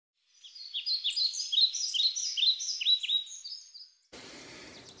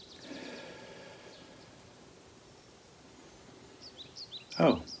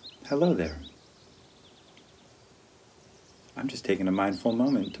Oh, hello there. I'm just taking a mindful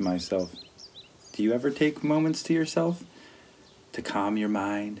moment to myself. Do you ever take moments to yourself to calm your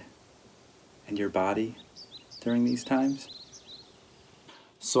mind and your body during these times?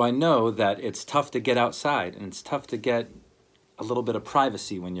 So I know that it's tough to get outside and it's tough to get a little bit of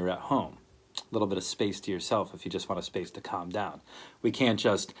privacy when you're at home. A little bit of space to yourself if you just want a space to calm down. We can't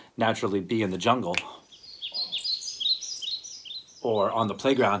just naturally be in the jungle or on the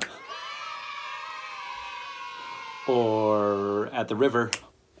playground or at the river.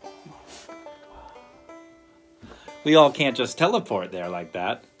 We all can't just teleport there like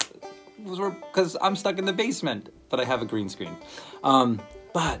that because I'm stuck in the basement, but I have a green screen.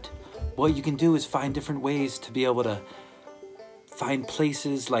 But what you can do is find different ways to be able to find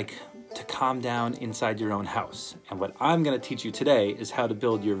places like to calm down inside your own house. And what I'm going to teach you today is how to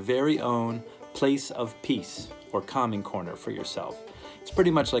build your very own place of peace or calming corner for yourself. It's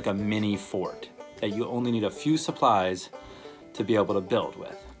pretty much like a mini fort that you only need a few supplies to be able to build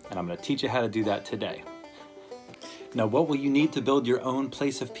with. And I'm going to teach you how to do that today. Now, what will you need to build your own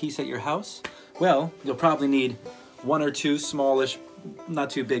place of peace at your house? Well, you'll probably need one or two smallish, not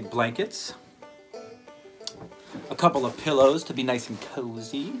too big blankets, a couple of pillows to be nice and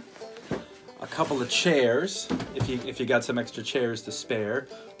cozy, a couple of chairs, if you got some extra chairs to spare,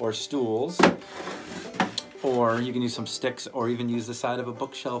 or stools, or you can use some sticks, or even use the side of a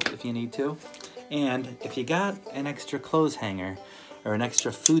bookshelf if you need to. And if you got an extra clothes hanger or an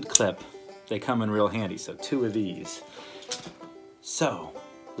extra food clip, they come in real handy, so 2 of these. So,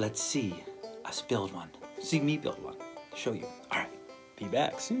 let's see us build one. See me build one. Show you. All right, be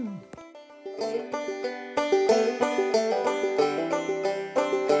back soon.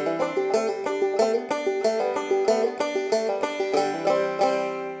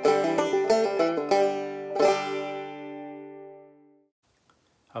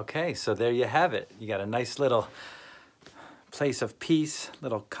 Okay, so there you have it. You got a nice little place of peace,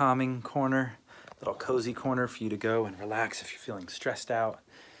 little calming corner, little cozy corner for you to go and relax if you're feeling stressed out.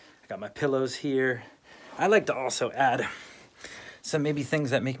 I got my pillows here. I like to also add some maybe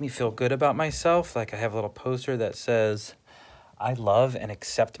things that make me feel good about myself. Like I have a little poster that says, I love and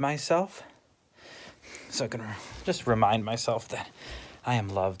accept myself. So I can just remind myself that I am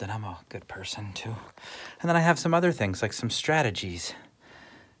loved and I'm a good person too. And then I have some other things like some strategies,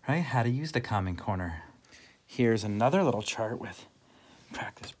 right? How to use the calming corner. Here's another little chart with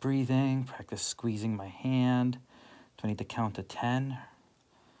practice breathing, practice squeezing my hand. Do I need to count to 10?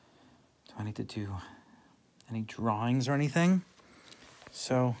 Do I need to do any drawings or anything?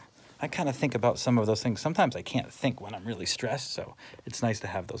 So I kind of think about some of those things. Sometimes I can't think when I'm really stressed, so it's nice to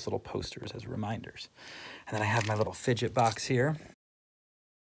have those little posters as reminders. And then I have my little fidget box here.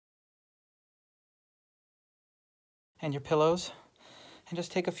 And your pillows. And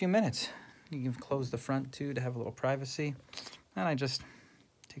just take a few minutes. You can close the front too to have a little privacy. And I just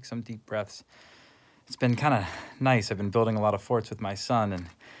take some deep breaths. It's been kind of nice. I've been building a lot of forts with my son, and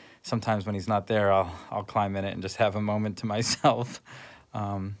sometimes when he's not there, I'll climb in it and just have a moment to myself.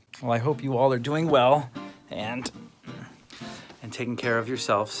 Well, I hope you all are doing well and taking care of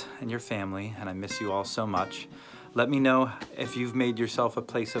yourselves and your family, and I miss you all so much. Let me know if you've made yourself a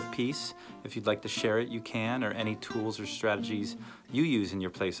place of peace. If you'd like to share it, you can, or any tools or strategies you use in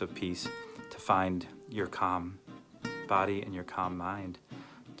your place of peace to find your calm body and your calm mind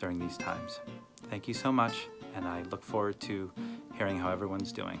during these times. Thank you so much, and I look forward to hearing how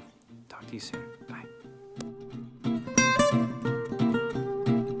everyone's doing. Talk to you soon. Bye.